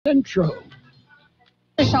Intro.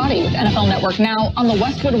 Shoddy with NFL Network now on the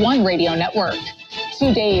Westwood One Radio Network.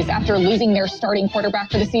 2 days after losing their starting quarterback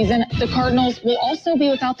for the season, the Cardinals will also be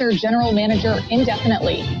without their general manager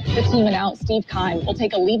indefinitely. The team announced Steve Keim will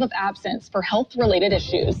take a leave of absence for health-related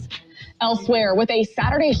issues. Elsewhere, with a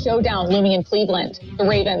Saturday showdown looming in Cleveland, the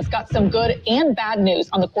Ravens got some good and bad news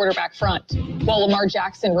on the quarterback front. While Lamar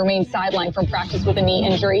Jackson remains sidelined from practice with a knee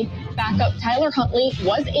injury, backup Tyler Huntley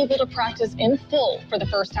was able to practice in full for the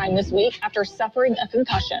first time this week after suffering a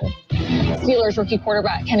concussion. Steelers rookie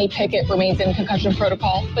quarterback Kenny Pickett remains in concussion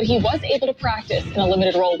protocol, but he was able to practice in a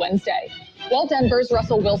limited role Wednesday. While Denver's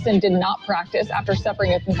Russell Wilson did not practice after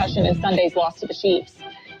suffering a concussion in Sunday's loss to the Chiefs.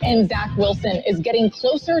 And Zach Wilson is getting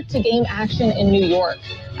closer to game action in New York.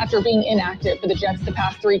 After being inactive for the Jets the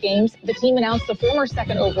past 3 games, the team announced the former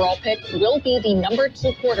second overall pick will be the number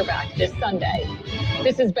 2 quarterback this Sunday.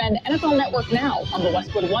 This has been NFL Network Now on the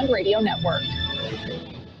Westwood One Radio Network.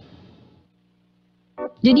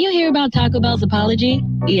 Did you hear about Taco Bell's apology?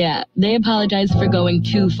 Yeah, they apologized for going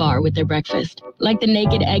too far with their breakfast. Like the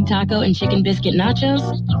naked egg taco and chicken biscuit nachos?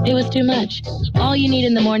 It was too much. All you need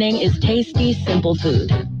in the morning is tasty, simple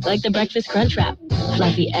food. Like the breakfast crunch wrap.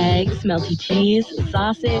 Fluffy eggs, melty cheese,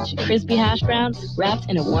 sausage, crispy hash browns, wrapped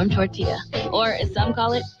in a warm tortilla. Or, as some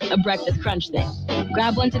call it, a breakfast crunch thing.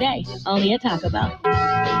 Grab one today, only at Taco Bell.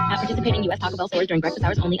 At participating U.S. Taco Bell stores during breakfast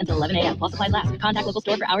hours only until 11 a.m. while supplies last. Contact local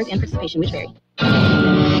store for hours and participation, which vary.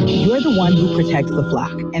 You're the one who protects the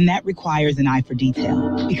flock, and that requires an eye for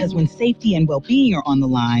detail. Because when safety and well-being are on the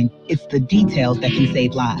line, it's the details that can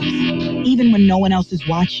save lives. Even when no one else is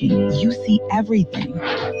watching, you see everything.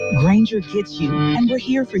 Grainger gets you, and we're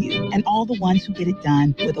here for you, and all the ones who get it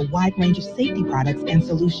done with a wide range of safety products and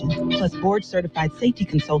solutions, plus board-certified safety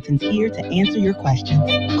consultants here to answer your questions.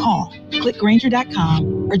 Call, click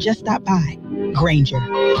Grainger.com, or just stop by. Grainger,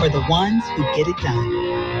 for the ones who get it done.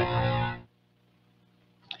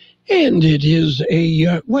 And it is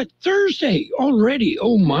Thursday already?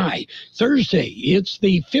 Oh my, Thursday. It's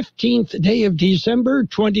the 15th day of December,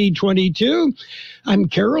 2022. I'm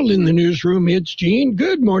Carroll in the newsroom. It's Gene.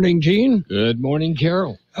 Good morning, Gene. Good morning,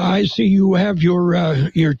 Carroll. I see you have your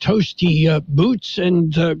toasty boots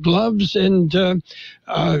and gloves and,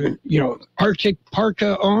 Arctic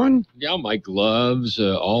parka on. Yeah, my gloves,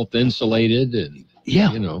 all insulated and,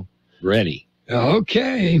 ready.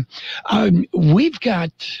 Okay. We've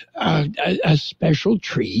got a special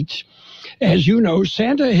treat. As you know,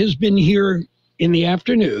 Santa has been here in the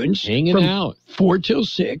afternoons. Hanging out. 4 till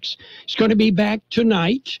 6. He's going to be back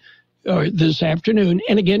tonight, this afternoon,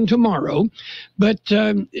 and again tomorrow. But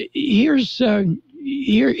here's an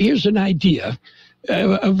idea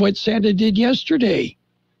of what Santa did yesterday.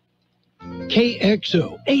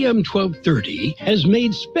 Kxo AM 1230 has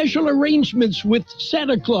made special arrangements with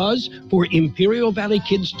Santa Claus for Imperial Valley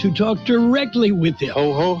kids to talk directly with him.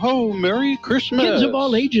 Ho, ho, ho, Merry Christmas. Kids of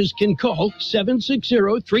all ages can call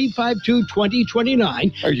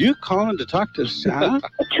 760-352-2029. Are you calling to talk to Santa?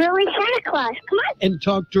 It's really Santa Claus. Come on. And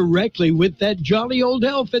talk directly with that jolly old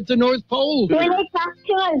elf at the North Pole. You want to talk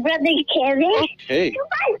to my brother Kevin? Okay. Come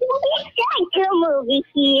on, we'll be Santa movie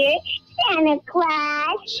here. Santa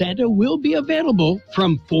Claus. Santa will be available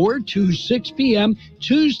from 4 to 6 p.m.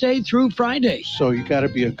 Tuesday through Friday. So you got to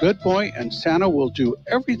be a good boy, and Santa will do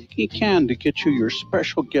everything he can to get you your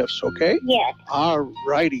special gifts, okay? Yes. All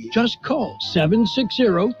righty. Just call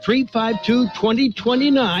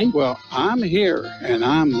 760-352-2029. Well, I'm here, and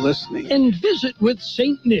I'm listening. And visit with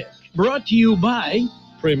St. Nick. Brought to you by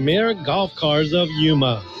Premier Golf Cars of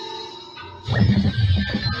Yuma.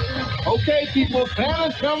 Okay, people,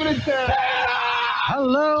 Santa's coming to town.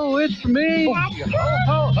 Hello, it's me. Ho, ho,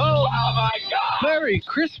 ho. Oh, my God. Merry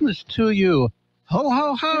Christmas to you. Ho,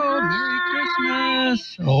 ho, ho. Merry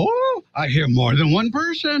Christmas. Oh, I hear more than one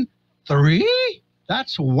person. 3?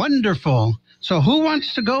 That's wonderful. So who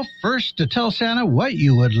wants to go first to tell Santa what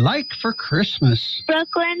you would like for Christmas?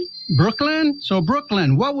 Brooklyn. Brooklyn? So,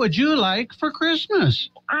 Brooklyn, what would you like for Christmas?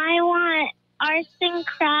 I want arts and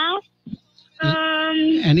crafts.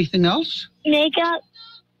 Anything else? Makeup.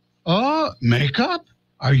 Oh, makeup?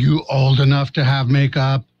 Are you old enough to have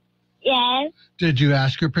makeup? Yes. Did you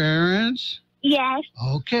ask your parents? Yes.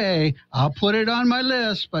 Okay, I'll put it on my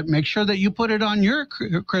list, but make sure that you put it on your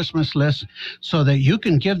Christmas list so that you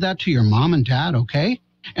can give that to your mom and dad, okay?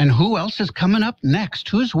 And who else is coming up next?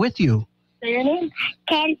 Who's with you?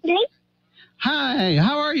 Kinsley. Hi,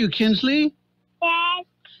 how are you, Kinsley? Yes.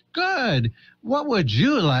 Good. What would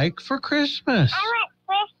you like for Christmas? I want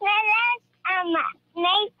Christmas,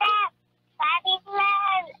 makeup, Barbie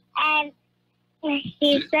clothes, and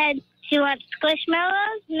she said she wants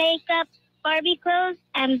Squishmallows, makeup, Barbie clothes,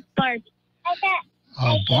 and Barbie. Like that.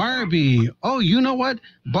 A Barbie. Oh, you know what?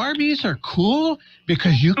 Barbies are cool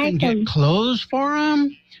because you can get clothes for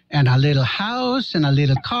them and a little house and a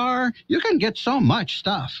little car. You can get so much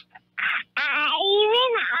stuff. I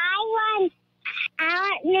want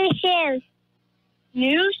new shoes.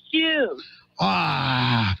 New shoes.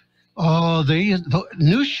 The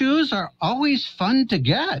new shoes are always fun to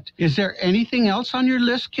get. Is there anything else on your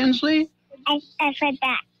list, Kinsley? I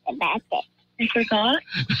forgot about it. You forgot?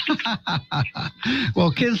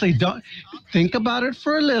 Well, Kinsley, don't think about it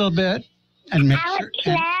for a little bit and make sure.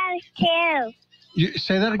 Clothes too. You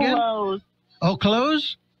say that again? Clothes. Oh,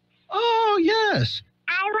 clothes? Oh, yes.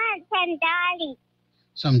 I want some dollies.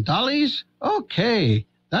 Some dollies? Okay.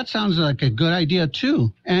 That sounds like a good idea,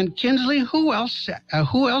 too. And Kinsley, who else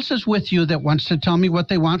is with you that wants to tell me what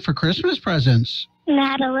they want for Christmas presents?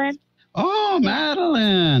 Madeline. Oh,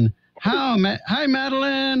 Madeline. Hi,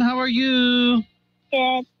 Madeline. How are you?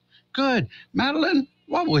 Good. Good. Madeline,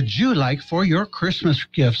 what would you like for your Christmas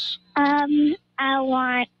gifts? I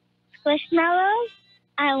want squishmallows.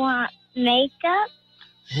 I want makeup.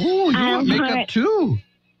 Oh, you want makeup, too?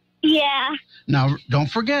 Yeah. Now, don't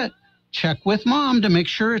forget. Check with Mom to make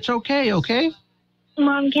sure it's okay, okay?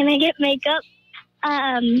 Mom, can I get makeup?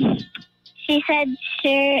 She said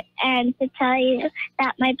sure, and to tell you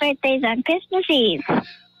that my birthday's on Christmas Eve.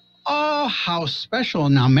 Oh, how special.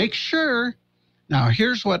 Now, make sure. Now,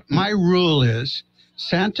 here's what my rule is.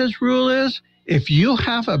 Santa's rule is if you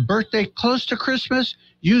have a birthday close to Christmas,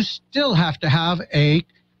 you still have to have a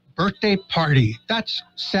birthday party. That's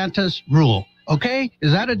Santa's rule, okay?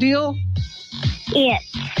 Is that a deal? Yes.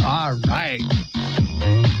 All right.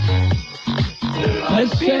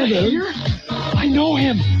 That's Santa. I know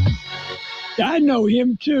him. I know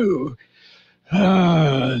him, too.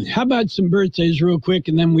 How about some birthdays real quick,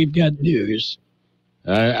 and then we've got news.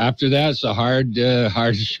 After that, it's a hard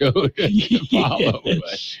show to follow.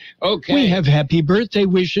 Yes. But, okay. We have happy birthday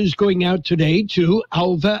wishes going out today to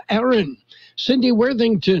Alva Aaron, Cindy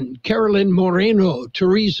Worthington, Carolyn Moreno,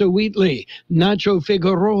 Teresa Wheatley, Nacho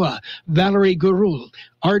Figueroa, Valerie Gurul,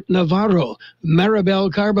 Art Navarro,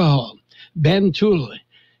 Maribel Carbajal, Ben Toole,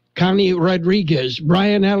 Connie Rodriguez,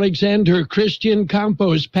 Brian Alexander, Christian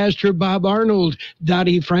Campos, Pastor Bob Arnold,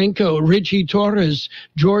 Dottie Franco, Richie Torres,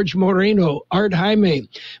 George Moreno, Art Jaime,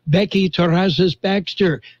 Becky Terrazas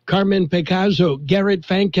Baxter, Carmen Picasso, Garrett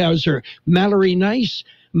Fankhauser, Mallory Nice,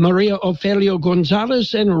 Maria Ofelio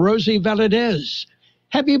Gonzalez, and Rosie Valadez.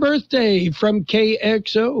 Happy birthday from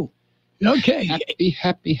KXO. Okay.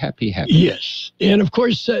 Happy. Yes. And, of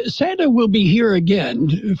course, Santa will be here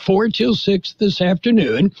again 4 till 6 this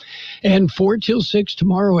afternoon and 4 till 6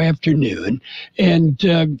 tomorrow afternoon. And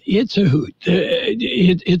it's a hoot.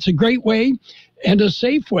 It's a great way and a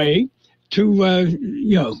safe way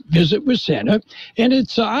to, visit with Santa. And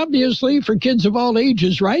it's obviously for kids of all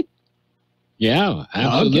ages, right? Yeah,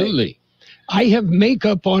 absolutely. Okay. I have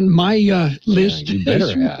makeup on my list. You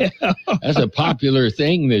better have. That's a popular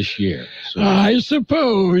thing this year. So. I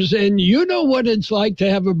suppose. And you know what it's like to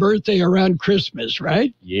have a birthday around Christmas,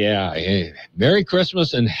 right? Yeah. Hey, Merry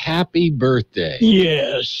Christmas and happy birthday.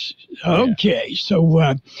 Yes. Okay. Yeah.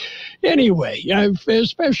 So anyway,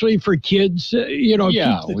 especially for kids,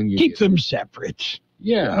 keep them separate.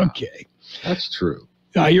 Yeah. Okay. That's true.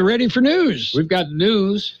 Are you ready for news? We've got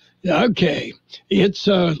news. Okay. It's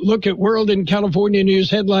a look at world and California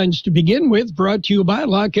news headlines to begin with, brought to you by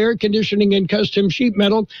Lock Air Conditioning and Custom Sheet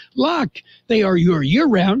Metal. Lock, they are your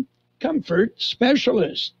year-round comfort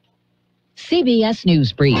specialist. CBS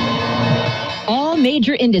News Brief. All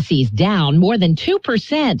major indices down more than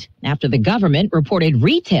 2% after the government reported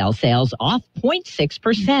retail sales off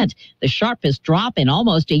 0.6%, the sharpest drop in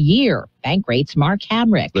almost a year. Bankrate's Mark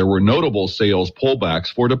Hamrick. There were notable sales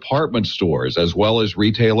pullbacks for department stores as well as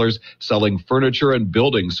retailers selling furniture and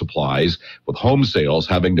building supplies, with home sales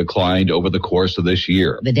having declined over the course of this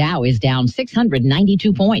year. The Dow is down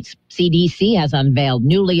 692 points. CDC has unveiled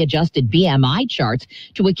newly adjusted BMI charts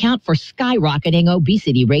to account for skyrocketing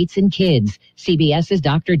obesity rates in kids. CBS's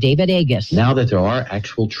Dr. David Agus. Now that there are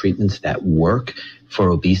actual treatments that work for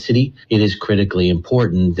obesity, it is critically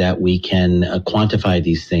important that we can quantify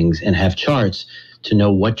these things and have charts to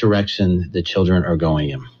know what direction the children are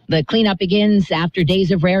going in. The cleanup begins after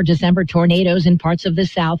days of rare December tornadoes in parts of the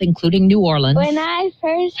South, including New Orleans. When I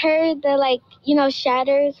first heard the,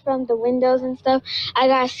 shatters from the windows and stuff, I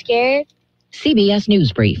got scared. CBS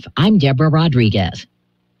News Brief. I'm Deborah Rodriguez.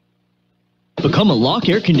 Become a Lock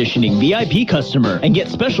Air Conditioning VIP customer and get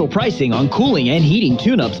special pricing on cooling and heating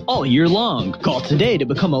tune-ups all year long. Call today to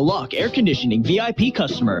become a Lock Air Conditioning VIP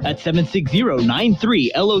customer at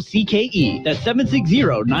 760-93-LOCKE. That's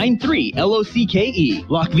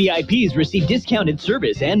 760-93-LOCKE. Lock VIPs receive discounted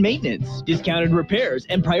service and maintenance, discounted repairs,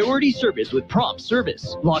 and priority service with prompt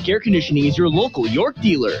service. Lock Air Conditioning is your local York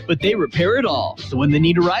dealer, but they repair it all. So when the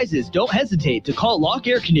need arises, don't hesitate to call Lock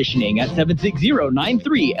Air Conditioning at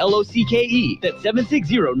 760-93-LOCKE. That's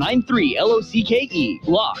 760-93-LOCKE.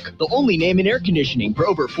 Lock, the only name in air conditioning for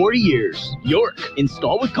over 40 years. York,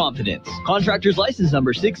 install with confidence. Contractor's license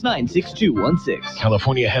number 696216.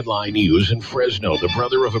 California headline news in Fresno. The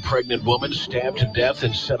brother of a pregnant woman stabbed to death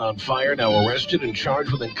and set on fire, now arrested and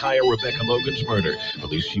charged with Nkaya Rebecca Logan's murder.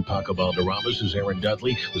 Police Chief Paco Valderrama says Aaron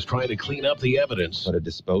Dudley was trying to clean up the evidence. To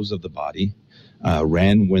dispose of the body.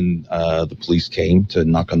 Ran when the police came to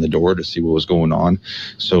knock on the door to see what was going on.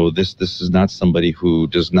 So this is not somebody who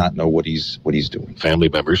does not know what he's doing. Family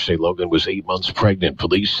members say Logan was 8 months pregnant.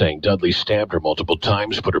 Police saying Dudley stabbed her multiple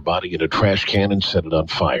times, put her body in a trash can, and set it on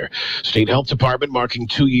fire. State Health Department marking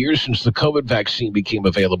 2 years since the COVID vaccine became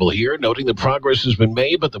available here, noting that progress has been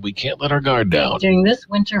made, but that we can't let our guard down. During this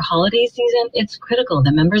winter holiday season, it's critical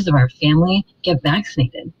that members of our family get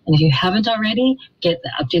vaccinated. And if you haven't already, get the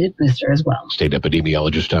updated booster as well. State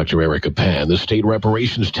epidemiologist Dr. Erica Pan, the State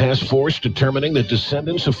Reparations Task Force, determining that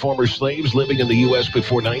descendants of former slaves living in the U.S.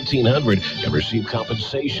 before 1900 have received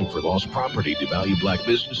compensation for lost property, devalued black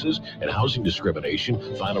businesses, and housing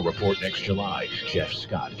discrimination. Final report next July. Jeff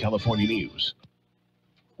Scott, California News.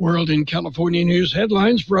 World in California News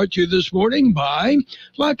headlines brought to you this morning by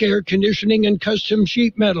Lock Air Conditioning and Custom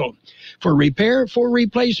Sheet Metal. For repair, for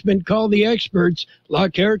replacement, call the experts,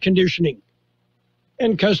 Lock Air Conditioning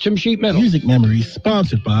and Custom Sheet Metal. Music Memories,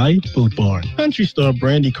 sponsored by Boot Barn. Country star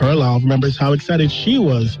Brandi Carlile remembers how excited she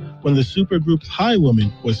was when the supergroup High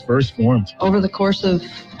Woman was first formed. Over the course of,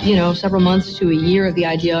 several months to a year, the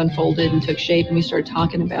idea unfolded and took shape, and we started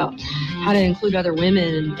talking about how to include other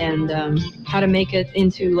women and how to make it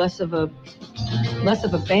into less of a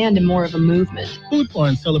band and more of a movement. Boot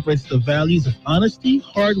Barn celebrates the values of honesty,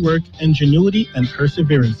 hard work, ingenuity, and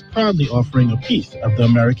perseverance, proudly offering a piece of the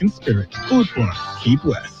American spirit. Boot Barn, keep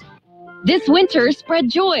west. This winter, spread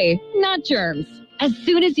joy, not germs. As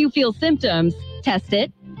soon as you feel symptoms, test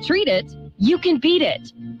it, treat it, you can beat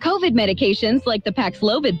it. COVID medications like the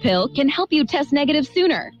Paxlovid pill can help you test negative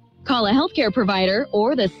sooner. Call a healthcare provider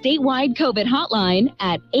or the statewide COVID hotline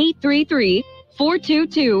at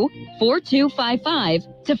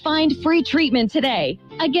 833-422-4255 to find free treatment today.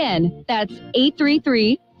 Again, that's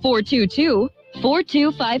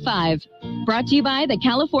 833-422-4255. Brought to you by the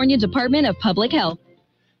California Department of Public Health.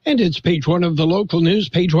 And it's page one of the local news,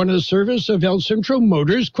 page one of the service of El Centro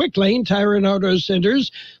Motors, Quick Lane Tire and Auto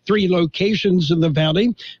Centers, 3 locations in the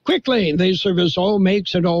valley. Quick Lane, they service all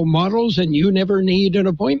makes and all models, and you never need an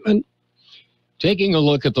appointment. Taking a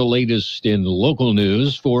look at the latest in local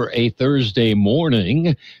news for a Thursday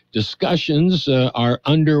morning, discussions are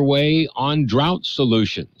underway on drought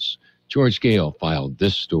solutions. George Gale filed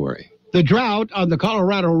this story. The drought on the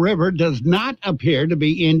Colorado River does not appear to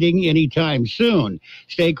be ending anytime soon.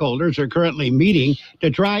 Stakeholders are currently meeting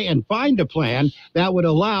to try and find a plan that would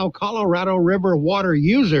allow Colorado River water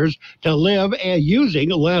users to live using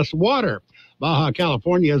less water. Baja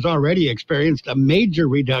California has already experienced a major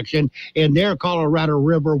reduction in their Colorado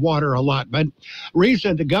River water allotment.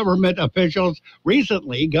 Recently, government officials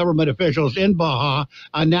in Baja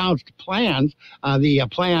announced plans. The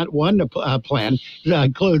Plan 1 plan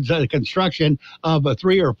includes the construction of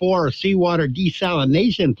 3 or 4 seawater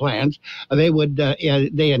desalination plants.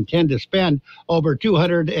 They intend to spend over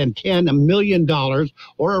 $210 million,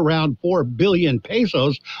 or around 4 billion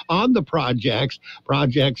pesos, on the projects.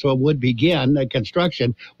 Projects would begin.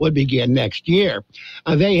 Construction would begin next year.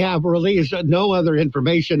 They have released no other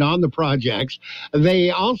information on the projects. They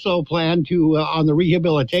also plan to, on the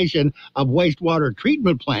rehabilitation of wastewater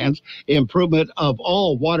treatment plants, improvement of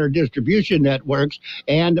all water distribution networks,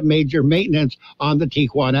 and major maintenance on the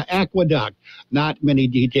Tijuana Aqueduct. Not many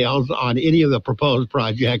details on any of the proposed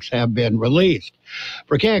projects have been released.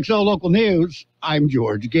 For Kxo Local News, I'm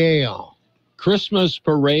George Gale. Christmas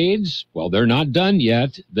parades, well, they're not done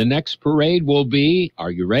yet. The next parade will be,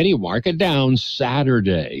 are you ready? Mark it down,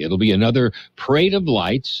 Saturday. It'll be another parade of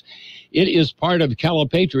lights. It is part of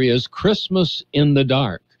Calipatria's Christmas in the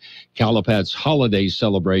Dark. Calipat's holiday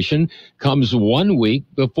celebration comes 1 week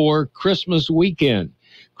before Christmas weekend.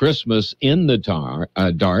 Christmas in the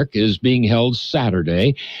Dark is being held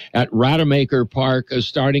Saturday at Rademacher Park,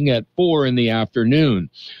 starting at 4 in the afternoon.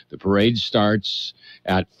 The parade starts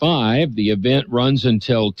at 5. The event runs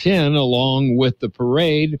until 10. Along with the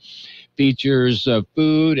parade, features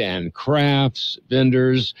food and crafts,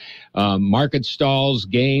 vendors, market stalls,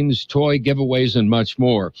 games, toy giveaways, and much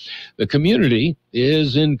more. The community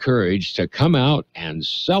is encouraged to come out and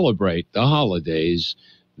celebrate the holidays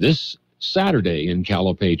this Saturday in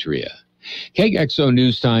Calipatria. Kxo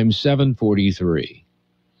News Time 7:43.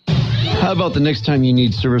 How about the next time you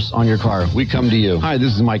need service on your car? We come to you. Hi,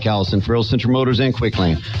 this is Mike Allison for El Centro Motors and Quick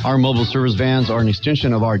Lane. Our mobile service vans are an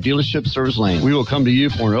extension of our dealership service lane. We will come to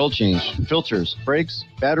you for an oil change, filters, brakes,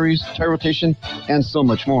 batteries, tire rotation, and so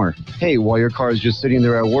much more. Hey, while your car is just sitting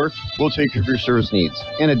there at work, we'll take care of your service needs,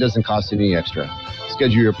 and it doesn't cost any extra.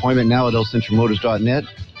 Schedule your appointment now at elcentromotors.net.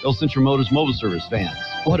 El Centro Motors Mobile Service Vans.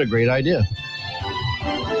 What a great idea.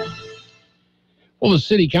 Well, the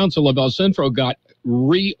City Council of El Centro got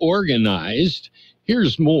reorganized.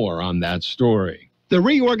 Here's more on that story. The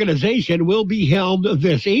reorganization will be held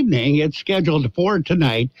this evening. It's scheduled for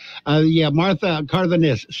tonight. Martha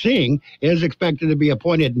Cardenas Singh is expected to be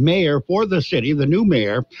appointed mayor for the city, the new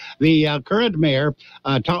mayor. The current mayor,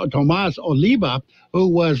 Tomas Oliva, who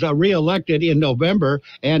was reelected in November,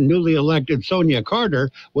 and newly elected Sonia Carter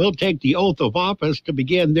will take the oath of office to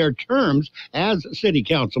begin their terms as city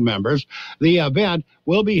council members. The event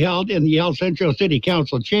will be held in the El Centro City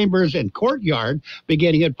Council chambers and courtyard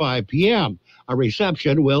beginning at 5 p.m. A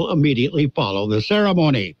reception will immediately follow the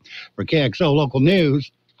ceremony. For KXO Local News,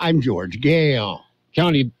 I'm George Gale.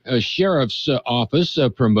 County Sheriff's Office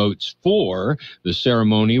promotes 4. The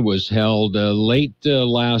ceremony was held late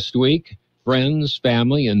last week. Friends,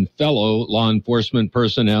 family, and fellow law enforcement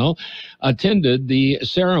personnel attended the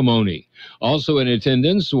ceremony. Also in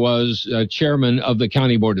attendance was Chairman of the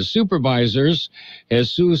County Board of Supervisors,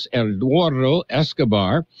 Jesus Eduardo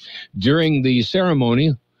Escobar. During the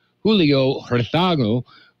ceremony, Julio Hurtado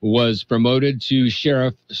was promoted to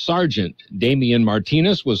Sheriff Sergeant. Damian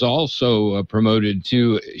Martinez was also promoted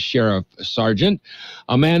to Sheriff Sergeant.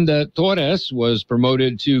 Amanda Torres was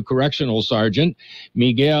promoted to Correctional Sergeant.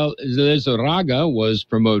 Miguel Lizarraga was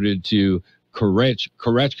promoted to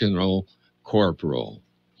Correctional Corporal.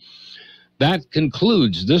 That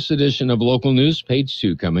concludes this edition of Local News. Page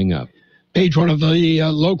 2 coming up. Page 1 of the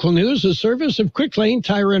local news, a service of Quick Lane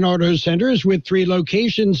Tire and Auto Centers with 3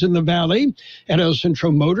 locations in the Valley, at El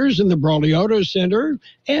Centro Motors in the Brawley Auto Center,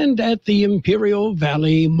 and at the Imperial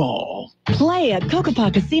Valley Mall. Play at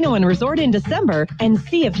Cocopah Casino and Resort in December and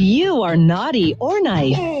see if you are naughty or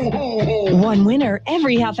nice. One winner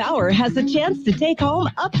every half hour has a chance to take home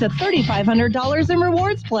up to $3,500 in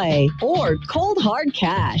rewards play or cold hard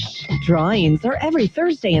cash. Drawings are every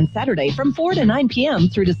Thursday and Saturday from 4 to 9 p.m.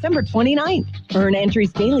 through December 29th. Earn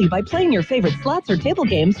entries daily by playing your favorite slots or table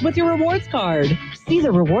games with your rewards card. See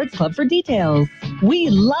the Rewards Club for details. We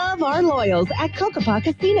love our loyals at Cocopah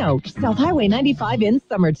Casino, South Highway 95 in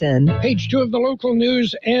Somerton. Page 2 of the local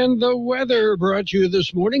news and the weather, brought to you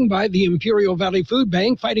this morning by the Imperial Valley Food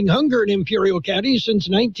Bank, fighting hunger in Imperial County since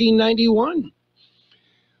 1991.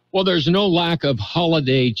 Well, there's no lack of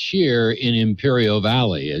holiday cheer in Imperial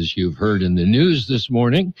Valley, as you've heard in the news this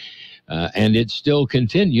morning, and it still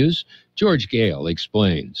continues. George Gale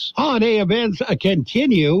explains. Holiday events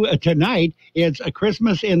continue tonight. It's a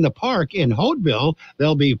Christmas in the Park in Hautville.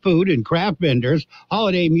 There'll be food and craft vendors,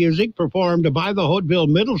 holiday music performed by the Hautville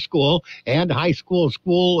Middle School and High School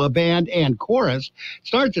Band and Chorus.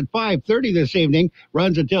 Starts at 5:30 this evening,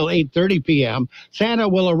 runs until 8:30 p.m. Santa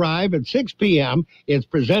will arrive at 6 p.m. It's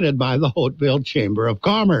presented by the Hautville Chamber of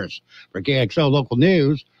Commerce. For KXL Local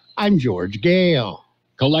News, I'm George Gale.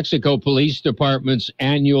 Calexico Police Department's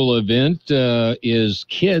annual event is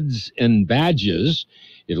Kids and Badges.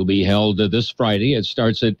 It'll be held this Friday. It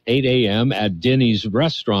starts at 8 a.m. at Denny's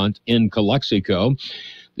Restaurant in Calexico.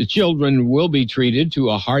 The children will be treated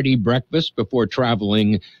to a hearty breakfast before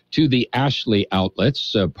traveling to the Ashley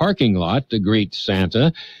Outlets parking lot to greet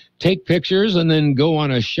Santa, take pictures, and then go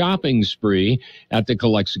on a shopping spree at the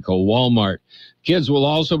Calexico Walmart. Kids will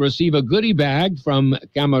also receive a goodie bag from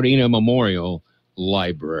Camarena Memorial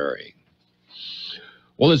Library.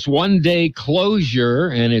 Well, it's one-day closure,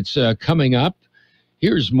 and it's coming up.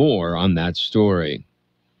 Here's more on that story.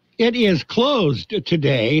 It is closed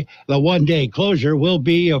today. The one-day closure will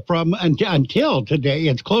be from until today.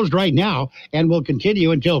 It's closed right now and will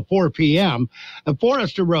continue until 4 p.m.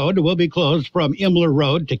 Forester Road will be closed from Imler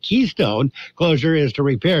Road to Keystone. Closure is to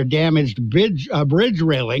repair damaged bridge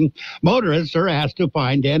railing. Motorists are asked to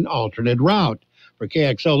find an alternate route. For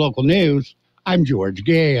KXO Local News, I'm George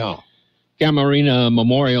Gale. Camarina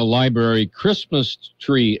Memorial Library Christmas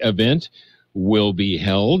tree event will be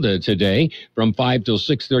held today from 5 till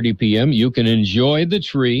 6:30 p.m. You can enjoy the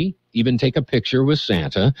tree, even take a picture with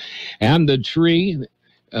Santa, and the tree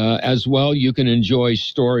as well. You can enjoy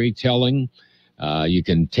storytelling. You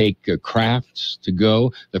can take crafts to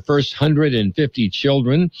go. The first 150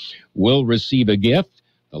 children will receive a gift.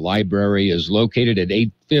 The library is located at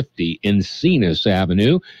 850 Encinas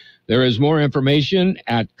Avenue. There is more information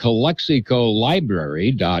at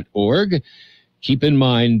calexico.library.org. Keep in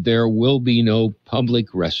mind, there will be no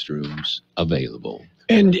public restrooms available.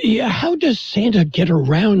 And how does Santa get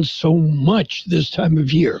around so much this time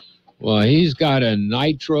of year? Well, he's got a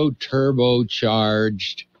nitro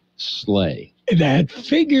turbocharged sleigh. That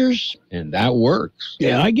figures. And that works.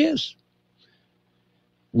 Yeah, I guess.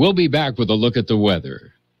 We'll be back with a look at the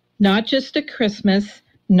weather. Not just at Christmas,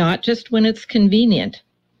 not just when it's convenient,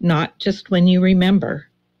 not just when you remember.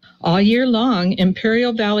 All year long,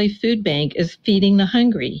 Imperial Valley Food Bank is feeding the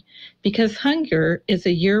hungry because hunger is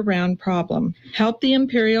a year-round problem. Help the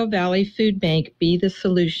Imperial Valley Food Bank be the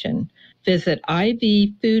solution. Visit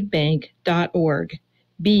ivfoodbank.org.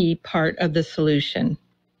 Be part of the solution.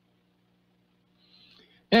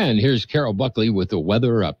 And here's Carol Buckley with the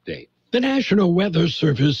weather update. The National Weather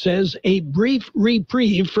Service says a brief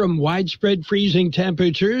reprieve from widespread freezing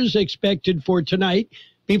temperatures expected for tonight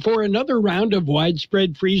before another round of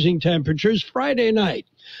widespread freezing temperatures Friday night.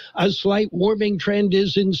 A slight warming trend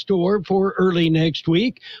is in store for early next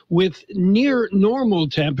week with near normal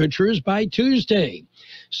temperatures by Tuesday.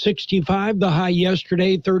 65 the high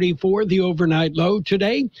yesterday, 34 the overnight low.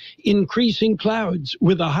 Today, increasing clouds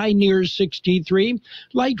with a high near 63.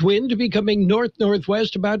 Light wind becoming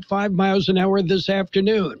north-northwest about 5 miles an hour this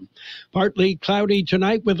afternoon. Partly cloudy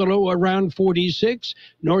tonight with a low around 46.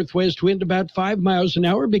 Northwest wind about 5 miles an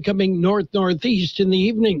hour becoming north-northeast in the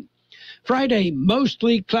evening. Friday,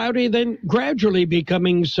 mostly cloudy, then gradually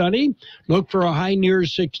becoming sunny. Look for a high near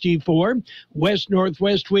 64.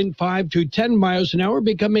 West-northwest wind 5 to 10 miles an hour,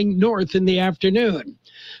 becoming north in the afternoon.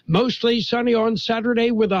 Mostly sunny on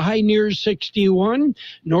Saturday with a high near 61.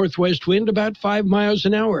 Northwest wind about 5 miles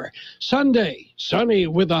an hour. Sunday, sunny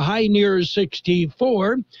with a high near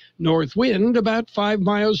 64. North wind about 5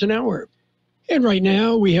 miles an hour. And right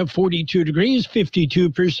now we have 42 degrees,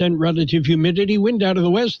 52% relative humidity, wind out of the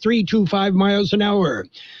west, 325 miles an hour.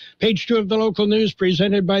 Page 2 of the local news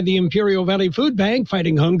presented by the Imperial Valley Food Bank,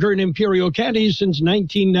 fighting hunger in Imperial County since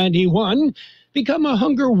 1991. Become a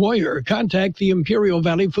hunger warrior. Contact the Imperial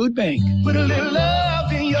Valley Food Bank. Put a little love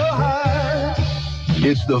in your heart.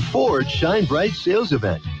 It's the Ford Shine Bright sales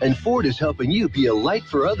event, and Ford is helping you be a light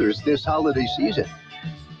for others this holiday season.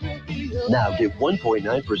 Now get 1.9%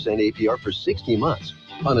 APR for 60 months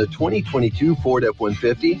on a 2022 Ford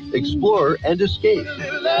F-150, Explorer, and Escape.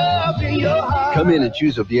 Come in and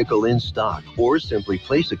choose a vehicle in stock or simply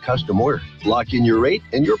place a custom order. Lock in your rate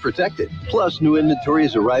and you're protected. Plus, new inventory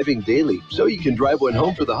is arriving daily, so you can drive one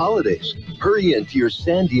home for the holidays. Hurry into your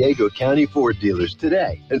San Diego County Ford dealers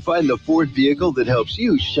today and find the Ford vehicle that helps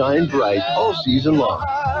you shine bright all season long.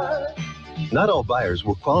 Not all buyers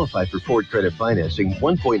will qualify for Ford credit financing.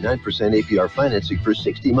 1.9% APR financing for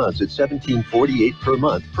 60 months at $1,748 per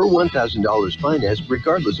month per $1,000 financed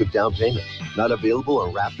regardless of down payment. Not available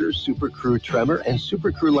on Raptor, Super Crew Tremor, and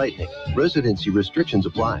Super Crew Lightning. Residency restrictions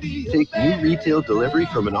apply. Take new retail delivery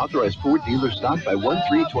from an authorized Ford dealer stock by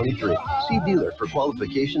 1/3/23. See dealer for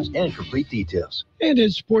qualifications and complete details. And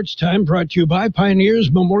it's sports time, brought to you by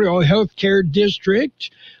Pioneers Memorial Healthcare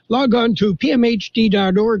District. Log on to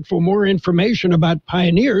pmhd.org for more information about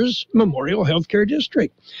Pioneers Memorial Healthcare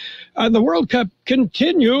District. The World Cup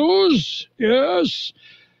continues. Yes.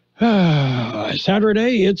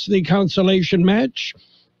 Saturday, it's the consolation match,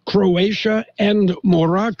 Croatia and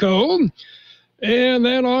Morocco. And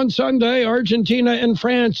then on Sunday, Argentina and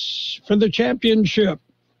France for the championship.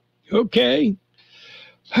 Okay.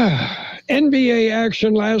 NBA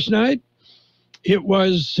action last night. It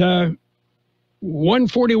was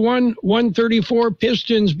 141-134.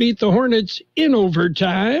 Pistons beat the Hornets in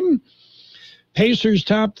overtime. Pacers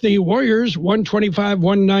topped the Warriors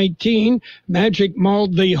 125-119. Magic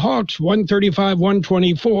mauled the Hawks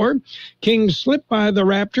 135-124. Kings slipped by the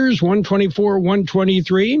Raptors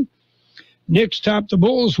 124-123. Knicks topped the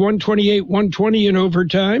Bulls 128-120 in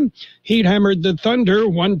overtime. Heat hammered the Thunder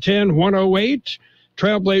 110-108.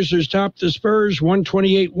 Trailblazers topped the Spurs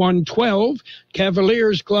 128-112.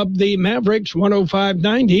 Cavaliers clubbed the Mavericks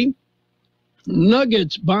 105-90.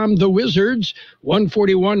 Nuggets bombed the Wizards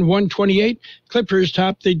 141-128. Clippers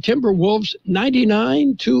topped the Timberwolves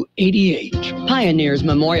 99-88. Pioneers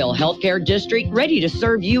Memorial Healthcare District, ready to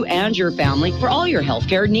serve you and your family for all your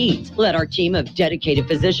healthcare needs. Let our team of dedicated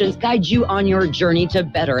physicians guide you on your journey to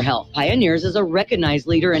better health. Pioneers is a recognized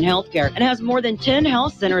leader in healthcare and has more than 10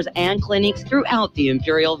 health centers and clinics throughout the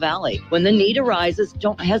Imperial Valley. When the need arises,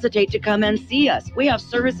 don't hesitate to come and see us. We have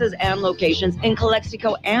services and locations in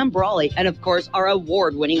Calexico and Brawley, and of course, our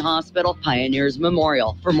award-winning hospital, Pioneers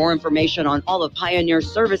Memorial. For more information on all of Pioneer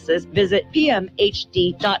services, visit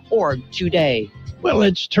pmhd.org today. Well,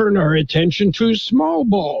 let's turn our attention to small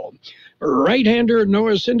ball. Right-hander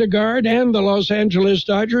Noah Syndergaard and the Los Angeles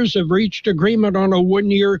Dodgers have reached agreement on a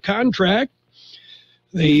one-year contract.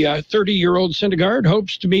 The 30-year-old Syndergaard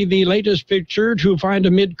hopes to be the latest pitcher to find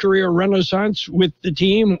a mid-career renaissance with the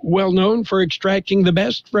team, well known for extracting the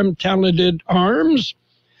best from talented arms.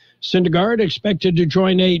 Syndergaard expected to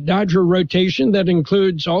join a Dodger rotation that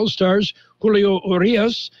includes All-Stars Julio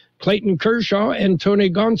Urias, Clayton Kershaw, and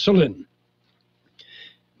Tony Gonsolin.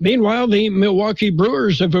 Meanwhile, the Milwaukee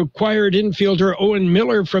Brewers have acquired infielder Owen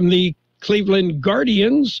Miller from the Cleveland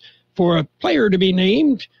Guardians for a player to be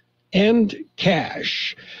named and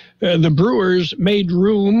cash. The Brewers made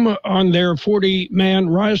room on their 40-man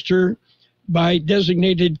roster by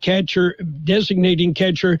designating catcher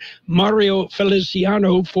Mario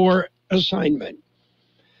Feliciano for assignment.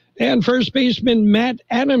 And first baseman Matt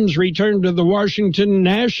Adams returned to the Washington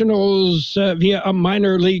Nationals via a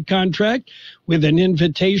minor league contract with an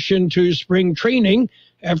invitation to spring training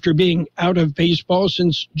after being out of baseball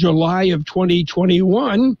since July of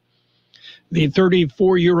 2021. The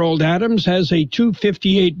 34-year-old Adams has a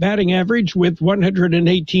 .258 batting average with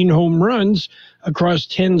 118 home runs across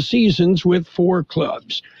 10 seasons with 4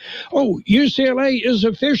 clubs. UCLA is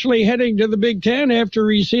officially heading to the Big Ten after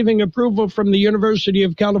receiving approval from the University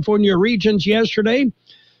of California Regents yesterday.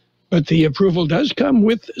 But the approval does come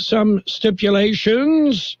with some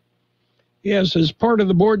stipulations. Yes, as part of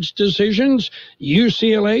the board's decisions,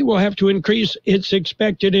 UCLA will have to increase its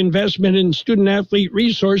expected investment in student-athlete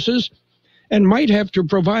resources and might have to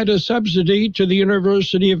provide a subsidy to the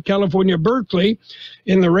University of California, Berkeley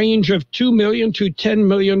in the range of $2 million to $10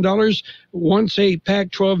 million once a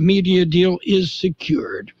Pac-12 media deal is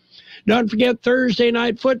secured. Don't forget Thursday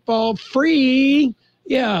night football, free.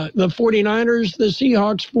 Yeah, the 49ers, the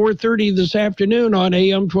Seahawks, 4:30 this afternoon on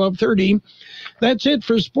AM 1230. That's it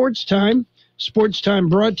for Sports Time. Sports Time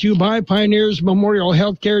brought to you by Pioneers Memorial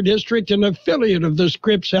Healthcare District, an affiliate of the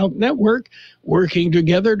Scripps Health Network, working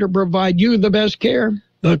together to provide you the best care.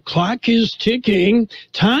 The clock is ticking.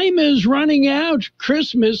 Time is running out.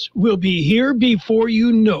 Christmas will be here before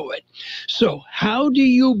you know it. So how do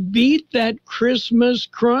you beat that Christmas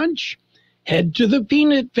crunch? Head to the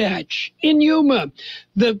Peanut Patch in Yuma.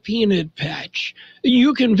 The Peanut Patch.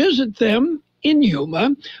 You can visit them in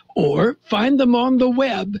Yuma or find them on the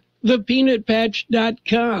web,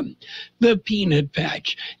 thepeanutpatch.com. The Peanut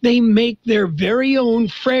Patch. They make their very own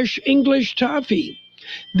fresh English toffee.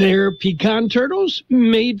 Their pecan turtles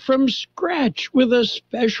made from scratch with a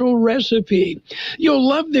special recipe. You'll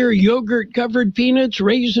love their yogurt-covered peanuts,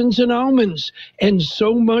 raisins, and almonds, and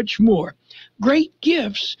so much more. Great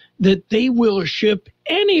gifts that they will ship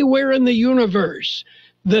anywhere in the universe.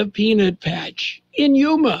 The Peanut Patch in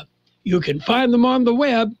Yuma. You can find them on the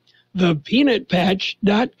web,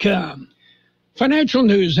 thepeanutpatch.com. Financial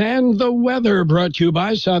news and the weather brought to you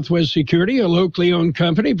by Southwest Security, a locally owned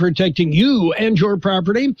company protecting you and your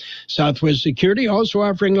property. Southwest Security also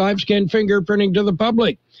offering live-scan fingerprinting to the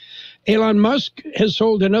public. Elon Musk has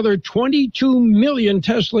sold another 22 million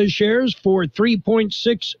Tesla shares for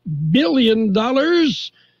 $3.6 billion.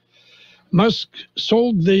 Musk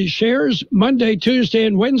sold the shares Monday, Tuesday,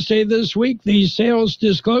 and Wednesday this week. These sales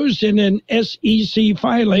disclosed in an SEC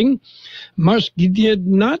filing. Musk did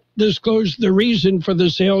not disclose the reason for the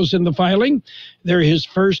sales in the filing. They're his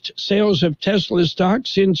first sales of Tesla stock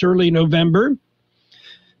since early November.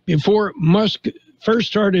 Before Musk first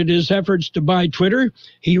started his efforts to buy Twitter,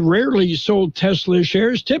 he rarely sold Tesla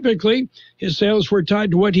shares. Typically, his sales were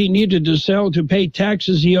tied to what he needed to sell to pay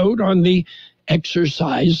taxes he owed on the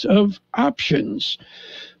exercise of options.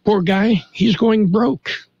 Poor guy, he's going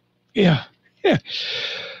broke. Yeah.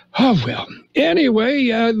 Oh, well. Anyway,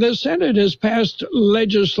 the Senate has passed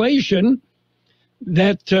legislation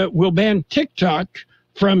that will ban TikTok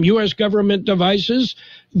from U.S. government devices.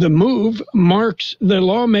 The move marks the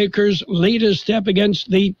lawmakers' latest step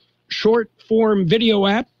against the short-form video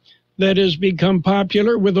app that has become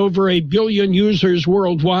popular with over 1 billion users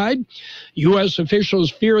worldwide. U.S.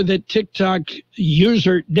 officials fear that TikTok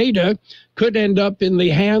user data could end up in the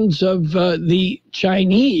hands of the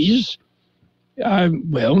Chinese.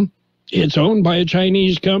 It's owned by a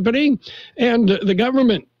Chinese company, and the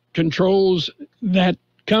government controls that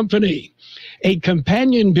company. A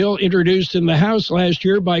companion bill introduced in the House last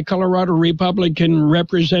year by Colorado Republican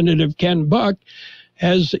Representative Ken Buck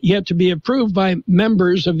has yet to be approved by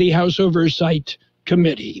members of the House Oversight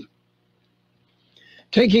Committee.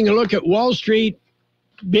 Taking a look at Wall Street,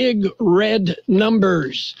 big red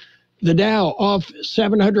numbers. The Dow off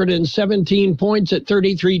 717 points at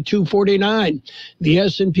 33,249. The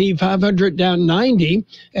S&P 500 down 90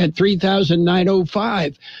 at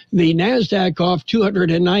 3,905. The NASDAQ off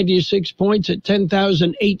 296 points at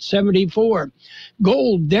 10,874.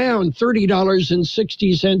 Gold down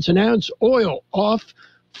 $30.60 an ounce. Oil off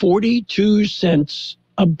 42 cents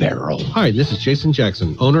a barrel. Hi, this is Jason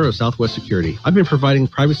Jackson, owner of Southwest Security. I've been providing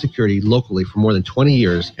private security locally for more than 20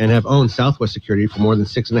 years and have owned Southwest Security for more than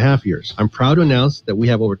 6.5 years. I'm proud to announce that we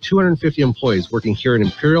have over 250 employees working here in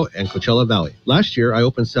Imperial and Coachella Valley. Last year, I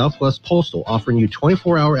opened Southwest Postal, offering you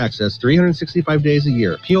 24-hour access 365 days a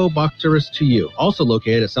year. P.O. Box service to you. Also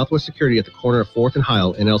located at Southwest Security at the corner of 4th and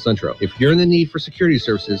Heil in El Centro. If you're in the need for security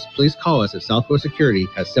services, please call us at Southwest Security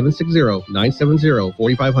at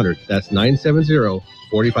 760-970-4500. That's 970-4500.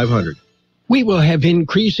 We will have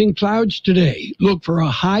increasing clouds today. Look for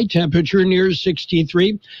a high temperature near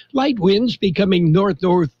 63. Light winds becoming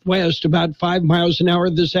north-northwest about 5 miles an hour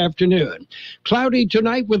this afternoon. Cloudy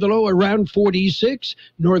tonight with a low around 46.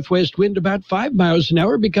 Northwest wind about 5 miles an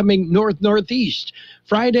hour becoming north-northeast.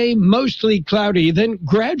 Friday, mostly cloudy, then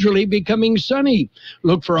gradually becoming sunny.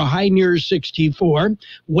 Look for a high near 64.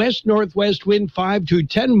 West-northwest wind 5 to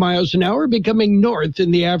 10 miles an hour becoming north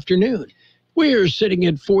in the afternoon. We're sitting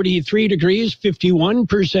at 43 degrees,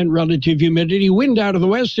 51% relative humidity, wind out of the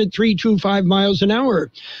west at 325 miles an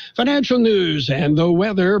hour. Financial news and the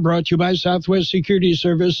weather brought to you by Southwest Security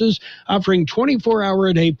Services, offering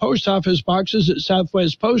 24-hour-a-day post office boxes at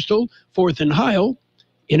Southwest Postal, 4th and Heil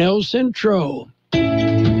in El Centro.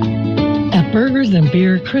 At Burgers and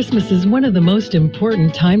Beer, Christmas is one of the most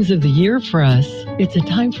important times of the year for us. It's a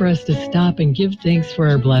time for us to stop and give thanks for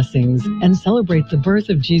our blessings and celebrate the birth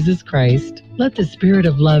of Jesus Christ. Let the spirit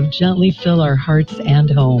of love gently fill our hearts and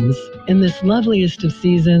homes. In this loveliest of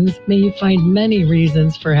seasons, may you find many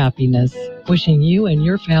reasons for happiness. Wishing you and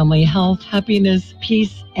your family health, happiness,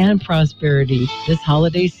 peace, and prosperity this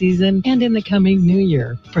holiday season and in the coming new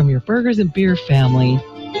year. From your Burgers and Beer family.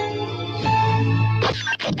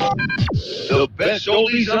 The best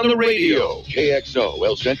oldies on the radio. KXO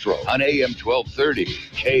El Centro on AM 1230.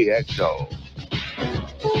 KXO.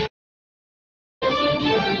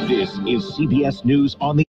 This is CBS News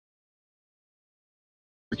on the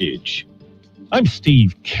Mortgage. I'm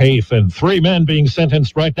Steve Kathan. 3 men being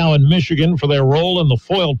sentenced right now in Michigan for their role in the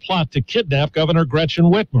foiled plot to kidnap Governor Gretchen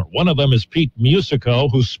Whitmer. One of them is Pete Musico,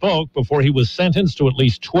 who spoke before he was sentenced to at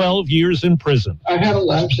least 12 years in prison. I had a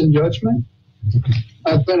lapse in judgment.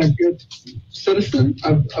 I've been a good citizen.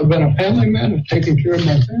 I've been a family man. I've taken care of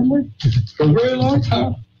my family for a very long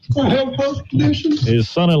time. I have health conditions. His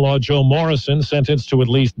son-in-law, Joe Morrison, sentenced to at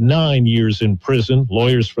least 9 years in prison.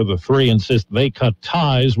 Lawyers for the 3 insist they cut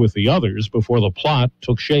ties with the others before the plot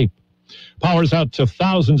took shape. Power's out to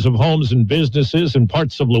thousands of homes and businesses in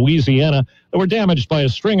parts of Louisiana that were damaged by a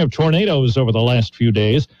string of tornadoes over the last few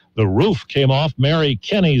days. The roof came off Mary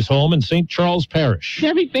Kenny's home in St. Charles Parish.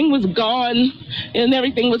 Everything was gone, and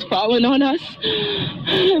everything was falling on us.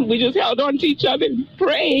 We just held on to each other and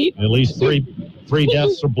prayed. At least three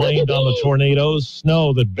deaths are blamed on the tornadoes.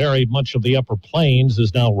 Snow that buried much of the upper plains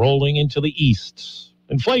is now rolling into the east.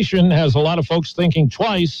 Inflation has a lot of folks thinking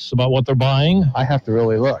twice about what they're buying. I have to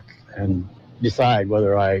really look and decide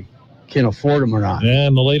whether I can afford them or not.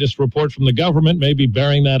 And the latest report from the government may be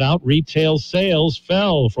bearing that out. Retail sales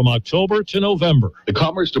fell from October to November. The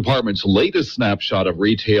Commerce Department's latest snapshot of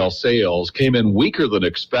retail sales came in weaker than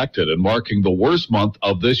expected and marking the worst month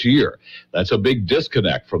of this year. That's a big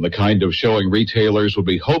disconnect from the kind of showing retailers would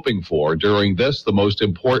be hoping for during this, the most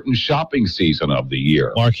important shopping season of the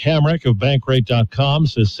year. Mark Hamrick of Bankrate.com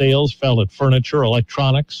says sales fell at furniture,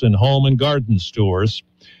 electronics, and home and garden stores.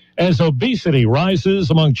 As obesity rises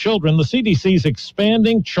among children, the CDC's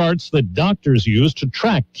expanding charts that doctors use to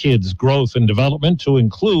track kids' growth and development to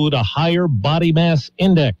include a higher body mass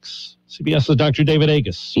index. CBS's Dr. David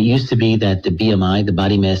Agus. It used to be that the BMI, the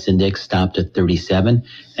body mass index, stopped at 37,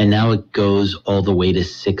 and now it goes all the way to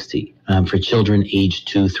 60 for children aged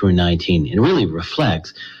 2 through 19. It really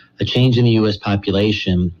reflects a change in the U.S.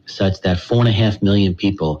 population such that 4.5 million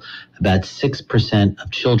people, about 6%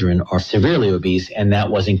 of children, are severely obese, and that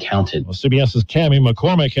wasn't counted. Well, CBS's Cammie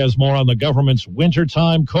McCormick has more on the government's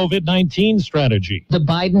wintertime COVID-19 strategy. The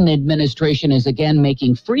Biden administration is again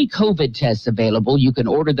making free COVID tests available. You can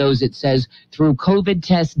order those, it says, through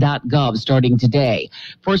covidtest.gov starting today.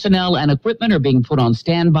 Personnel and equipment are being put on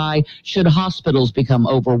standby should hospitals become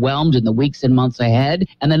overwhelmed in the weeks and months ahead,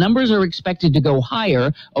 and the numbers are expected to go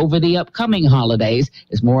higher over the upcoming holidays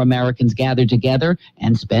as more Americans gather together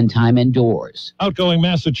and spend time indoors. Outgoing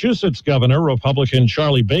Massachusetts Governor, Republican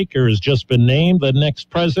Charlie Baker, has just been named the next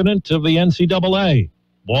president of the NCAA.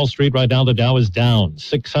 Wall Street right now, the Dow is down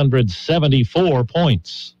 674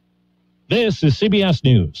 points. This is CBS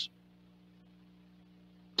News.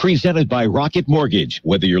 Presented by Rocket Mortgage.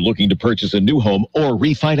 Whether you're looking to purchase a new home or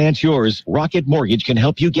refinance yours, Rocket Mortgage can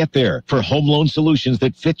help you get there. For home loan solutions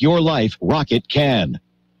that fit your life, Rocket can.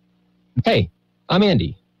 Hey, I'm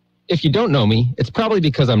Andy. If you don't know me, it's probably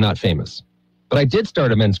because I'm not famous. But I did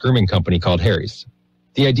start a men's grooming company called Harry's.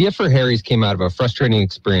 The idea for Harry's came out of a frustrating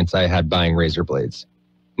experience I had buying razor blades.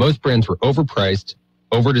 Most brands were overpriced,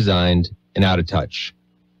 overdesigned, and out of touch.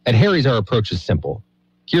 At Harry's, our approach is simple.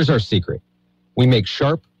 Here's our secret. We make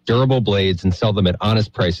sharp, durable blades and sell them at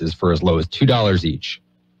honest prices for as low as $2 each.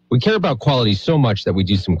 We care about quality so much that we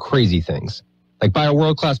do some crazy things, like buy a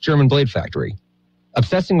world-class German blade factory.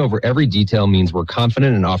 Obsessing over every detail means we're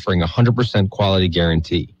confident in offering a 100% quality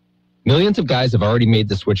guarantee. Millions of guys have already made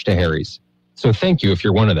the switch to Harry's, so thank you if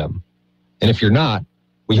you're one of them. And if you're not,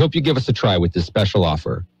 we hope you give us a try with this special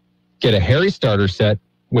offer. Get a Harry's starter set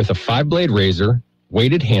with a 5-blade razor,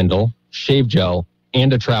 weighted handle, shave gel,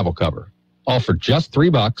 and a travel cover. All for just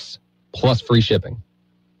 $3 plus free shipping.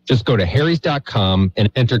 Just go to harrys.com and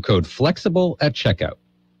enter code FLEXIBLE at checkout.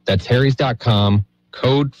 That's harrys.com,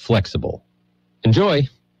 code FLEXIBLE. Enjoy.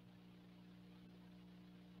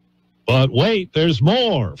 But wait, there's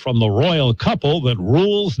more from the royal couple that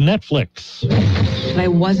rules Netflix. I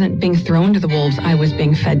wasn't being thrown to the wolves. I was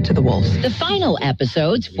being fed to the wolves. The final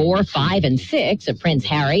episodes, 4, 5, and 6 of Prince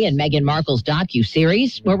Harry and Meghan Markle's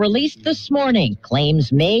docuseries were released this morning.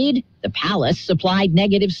 Claims made, the palace supplied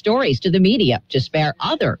negative stories to the media to spare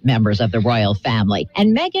other members of the royal family.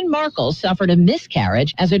 And Meghan Markle suffered a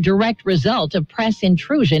miscarriage as a direct result of press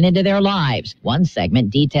intrusion into their lives. One segment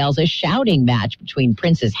details a shouting match between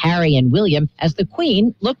Princes Harry and William as the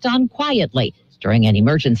Queen looked on quietly during an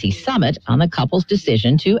emergency summit on the couple's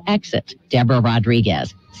decision to exit. Deborah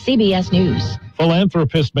Rodriguez, CBS News.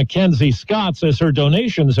 Philanthropist Mackenzie Scott says her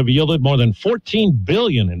donations have yielded more than $14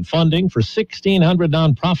 billion in funding for 1,600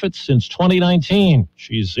 nonprofits since 2019.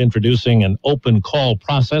 She's introducing an open call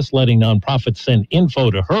process, letting nonprofits send info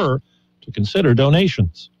to her to consider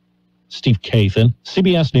donations. Steve Kathan,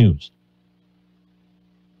 CBS News.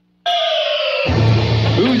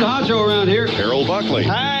 Who's the honcho around here? Carroll Buckley.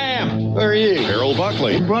 I am. Where are you? Carroll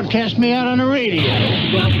Buckley. You broadcast me out on the radio.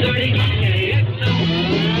 12:30.